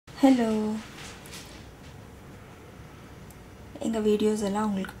Hello, எங்கள் videos எல்லாம்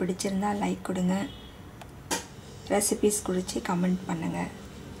உங்களுக்கு பிடிச்சிருந்தா லைக் கொடுங்க, ரெசிபீஸ் குறித்து கமெண்ட் பண்ணுங்கள்.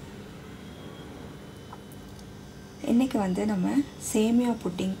 இன்றைக்கி நம்ம சேமியா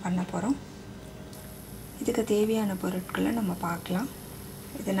புட்டிங் பண்ண போகிறோம். இதுக்கு தேவையான பொருட்களை நம்ம பார்க்கலாம்.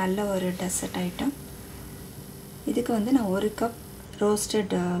 இது நல்ல ஒரு டெசர்ட் ஐட்டம். இதுக்கு நான் 1 கப்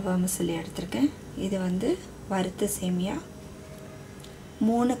ரோஸ்டட் வெர்மிசெல்லி எடுத்திருக்கேன். இது வறுத்த சேமியா.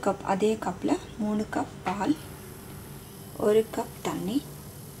 3 கப், அதே கப்பில் 3 கப் பால், 1 கப் தண்ணி.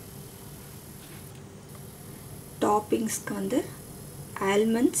 டாப்பிங்ஸ்க்கு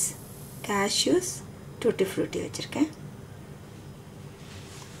ஆல்மண்ட்ஸ், கேஷ்யூஸ், டூட்டி ஃப்ரூட்டி வச்சுருக்கேன்.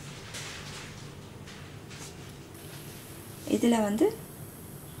 இதில்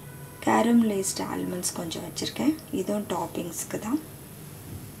கேரமலைஸ்டு ஆல்மண்ட்ஸ் கொஞ்சம் வச்சுருக்கேன். இதுவும் டாப்பிங்ஸ்க்கு தான்.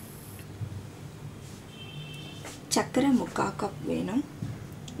 சர்க்கரை 3/4 கப் வேணும்.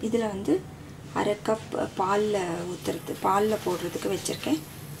 இதில் 1/2 கப் பாலில் போடுறதுக்கு வச்சுருக்கேன்.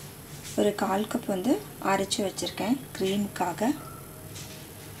 ஒரு 1/4 கப் அரைச்சி வச்சுருக்கேன் க்ரீமுக்காக.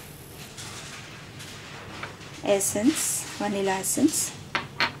 Essence, vanilla essence.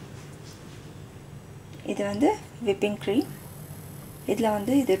 இது விப்பிங் க்ரீம்.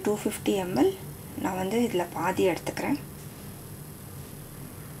 இதில் இது 250 ml. நான் இதில் பாதி எடுத்துக்கிறேன்.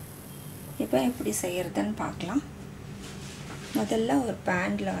 இப்போ எப்படி செய்கிறதுன்னு பார்க்கலாம். முதல்ல ஒரு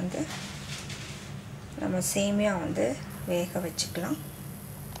பேனில் நம்ம சேமியா வேக வச்சுக்கலாம்.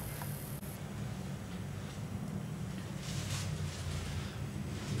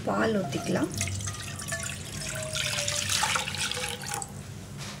 பால் ஊற்றிக்கலாம்.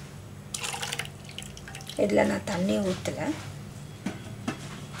 இதில் நான் தண்ணி ஊற்றலை.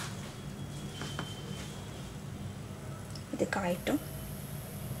 இது காயட்டும்.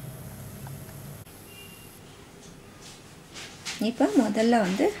 இப்போ முதல்ல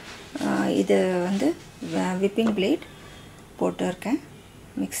இது விப்பிங் பிளேட் போட்டிருக்கேன்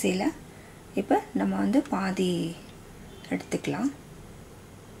மிக்சியில். இப்போ நம்ம பாதி எடுத்துக்கலாம்.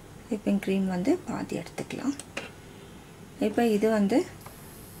 விப்பிங் க்ரீம் பாதி எடுத்துக்கலாம். இப்போ இது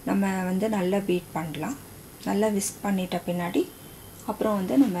நம்ம நல்லா பீட் பண்ணலாம். நல்லா விஸ்க் பண்ணிட்ட பின்னாடி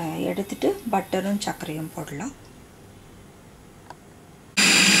அப்புறம் நம்ம எடுத்துட்டு பட்டரும் சர்க்கரையும் போடலாம்.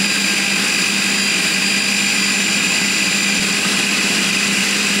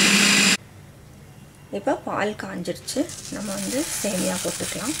 இப்போ பால் காஞ்சிடுச்சு. நம்ம சேமியா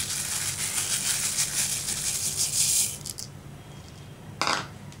போட்டுக்கலாம்.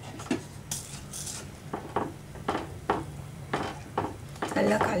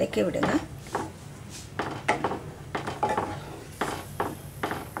 நல்லா கலக்கி விடுங்க.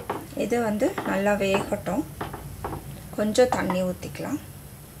 இது நல்லா வேகட்டும். கொஞ்சம் தண்ணி ஊற்றிக்கலாம்.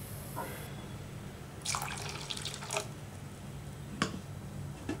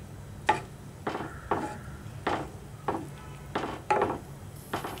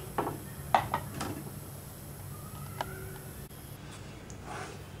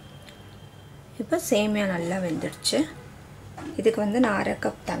 இப்போ சேமியா நல்லா வெந்துடுச்சு. இதுக்கு நான் 1/2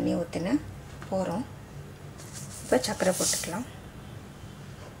 கப் தண்ணி ஊற்றினேன் போகிறோம். இப்போ சர்க்கரை போட்டுக்கலாம்.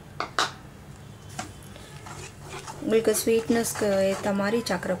 உங்களுக்கு ஸ்வீட்னஸ்க்கு ஏற்ற மாதிரி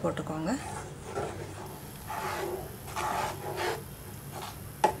சர்க்கரை போட்டுக்கோங்க.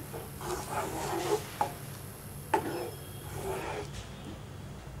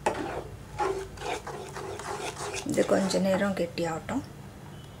 இது கொஞ்ச நேரம் கெட்டியாகட்டும்.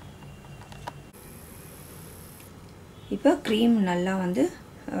 இப்போ க்ரீம் நல்லா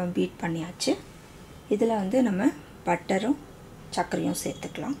பீட் பண்ணியாச்சு. இதில் நம்ம பட்டரும் சர்க்கரையும்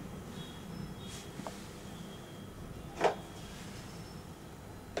சேர்த்துக்கலாம்.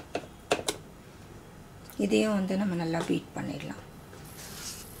 இதையும் நம்ம நல்லா பீட் பண்ணிடலாம்.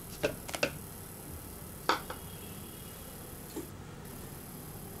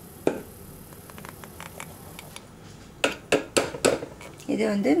 இது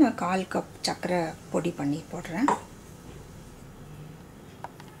நான் 1/4 கப் சர்க்கரை பொடி பண்ணி போடுறேன்.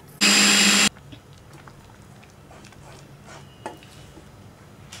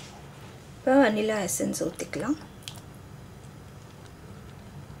 இப்போ வனிலா எசன்ஸ் ஊற்றிக்கலாம்.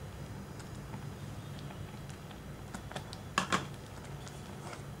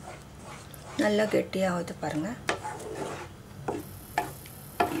 நல்லா கெட்டியாகுது பாருங்கள்.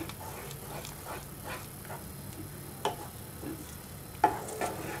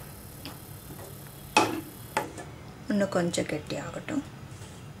 இன்னும் கொஞ்சம் கெட்டியாகட்டும்.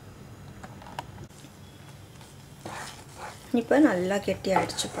 இப்போ நல்லா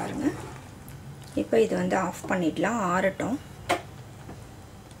கெட்டியாகிடுச்சு பாருங்கள். இப்போ இது ஆஃப் பண்ணிடலாம், ஆறட்டும்.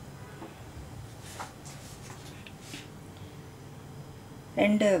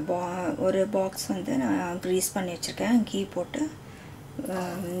 ஒரு பாக்ஸ் வந்து நான் க்ரீஸ் பண்ணி வச்சுருக்கேன். கீ போட்டு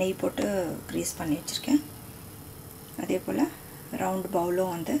நெய் போட்டு க்ரீஸ் பண்ணி வச்சுருக்கேன். அதே போல் ரவுண்ட்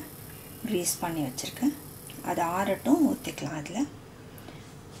பவுலும் வந்து க்ரீஸ் பண்ணி வச்சுருக்கேன். அது ஆறட்டும், ஊற்றிக்கலாம் அதில்.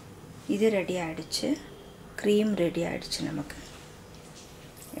 இது ரெடி ஆகிடுச்சு. க்ரீம் ரெடி ஆகிடுச்சு. நமக்கு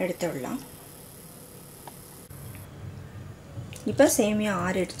எடுத்து விடலாம். இப்போ சேமியா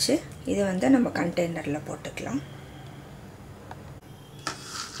ஆறிடுச்சு. இது வந்து நம்ம கண்டெய்னரில் போட்டுக்கலாம்.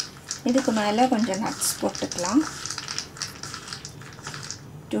 இதுக்கு மேலே கொஞ்சம் நட்ஸ் போட்டுக்கலாம்.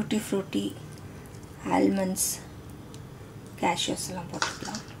 டூட்டி ஃப்ரூட்டி, ஆல்மண்ட்ஸ், கேஷ்யூஸ் எல்லாம்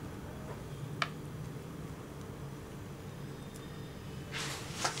போட்டுக்கலாம்.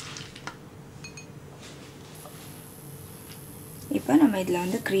 இப்போ நம்ம இதில்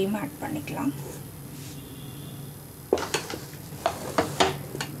வந்து க்ரீம் ஆட் பண்ணிக்கலாம்.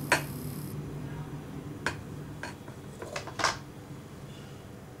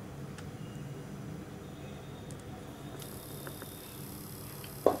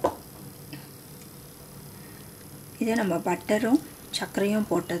 இது நம்ம பட்டரும் சர்க்கரையும்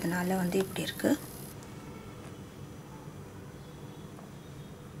போட்டதுனால வந்து இப்படி இருக்குது.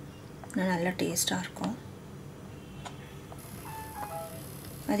 நல்லா டேஸ்ட்டாக இருக்கும்.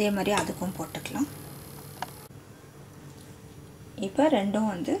 அதே மாதிரி அதுக்கும் போட்டுக்கலாம். இப்போ ரெண்டும்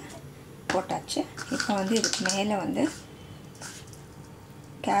வந்து போட்டாச்சு. இப்போ வந்து இதுக்கு மேலே வந்து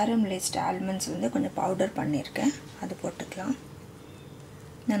கேரமலைஸ்ட் ஆல்மண்ட்ஸ் வந்து கொஞ்சம் பவுடர் பண்ணியிருக்கேன். அது போட்டுக்கலாம்.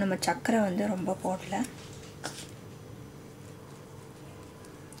 நான் நம்ம சர்க்கரை வந்து ரொம்ப போடல.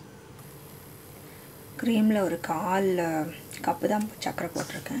 க்ரீமில் ஒரு 1/4 கப்பு தான் சர்க்கரை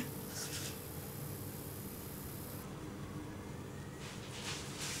போட்டிருக்கேன்.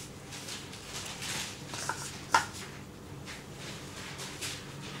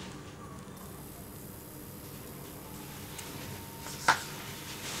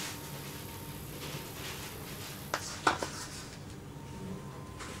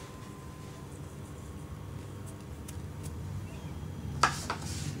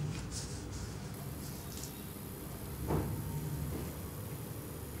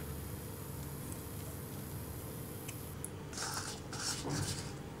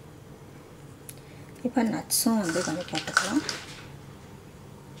 இப்போ நட்ஸும் வந்து கொஞ்சம் போட்டுக்கலாம்.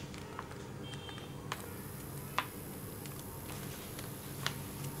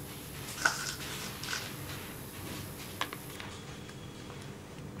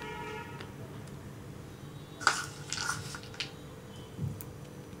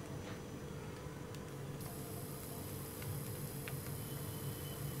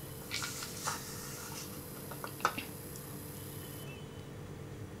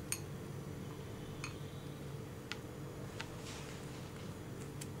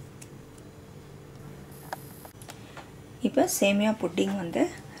 இப்போ சேமியா புட்டிங் வந்து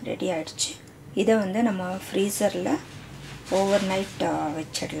ரெடி ஆகிடுச்சு. இதை வந்து நம்ம ஃப்ரீசரில் ஓவர் நைட்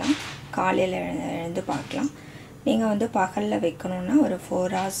வச்சிடலாம். காலையில் எழுந்து பார்க்கலாம். நீங்கள் வந்து பகலில் வைக்கணுன்னா ஒரு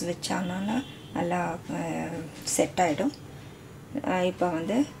 4 hours வச்சாங்கன்னா நல்லா செட் ஆகிடும். இப்போ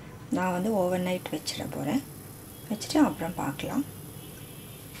வந்து நான் வந்து ஓவர் நைட் வச்சிட போகிறேன். வச்சுட்டு அப்புறம் பார்க்கலாம்.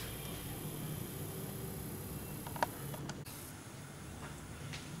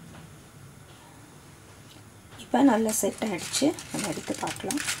 இப்போ நல்லா செட் ஆகிடுச்சு. நம்ம எடுத்து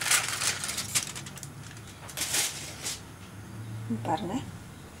பார்க்கலாம். பாருங்கள்,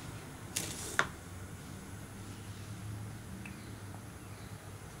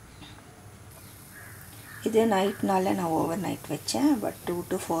 இது நைட்னால நான் ஓவர் நைட் வச்சேன். பட் 2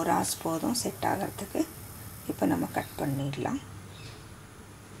 to 4 hours போதும் செட் ஆகிறதுக்கு. இப்போ நம்ம கட் பண்ணிடலாம்.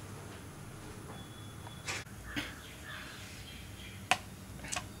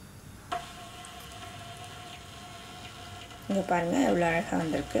 இங்கே பாருங்கள் எவ்வளோ அழகாக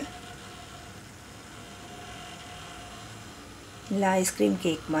வந்திருக்கு. இல்லை ஐஸ்கிரீம்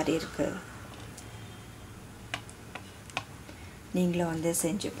கேக் மாதிரி இருக்குது. நீங்களும் வந்து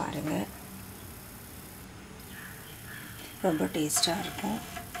செஞ்சு பாருங்கள். ரொம்ப டேஸ்ட்டாக இருக்கும்.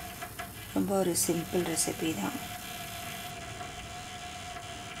 ரொம்ப ஒரு சிம்பிள் ரெசிபி தான்.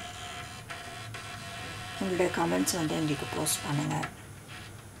 உங்களுடைய கமெண்ட்ஸ் வந்து எங்களுக்கு போஸ்ட் பண்ணுங்கள்.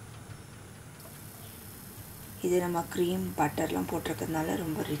 இது நம்ம க்ரீம் பட்டர்லாம் போட்டிருக்கிறதுனால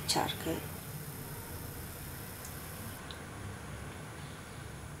ரொம்ப ரிச்சாக இருக்குது.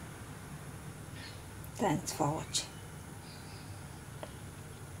 தேங்க்ஸ் ஃபார் வாட்சிங்.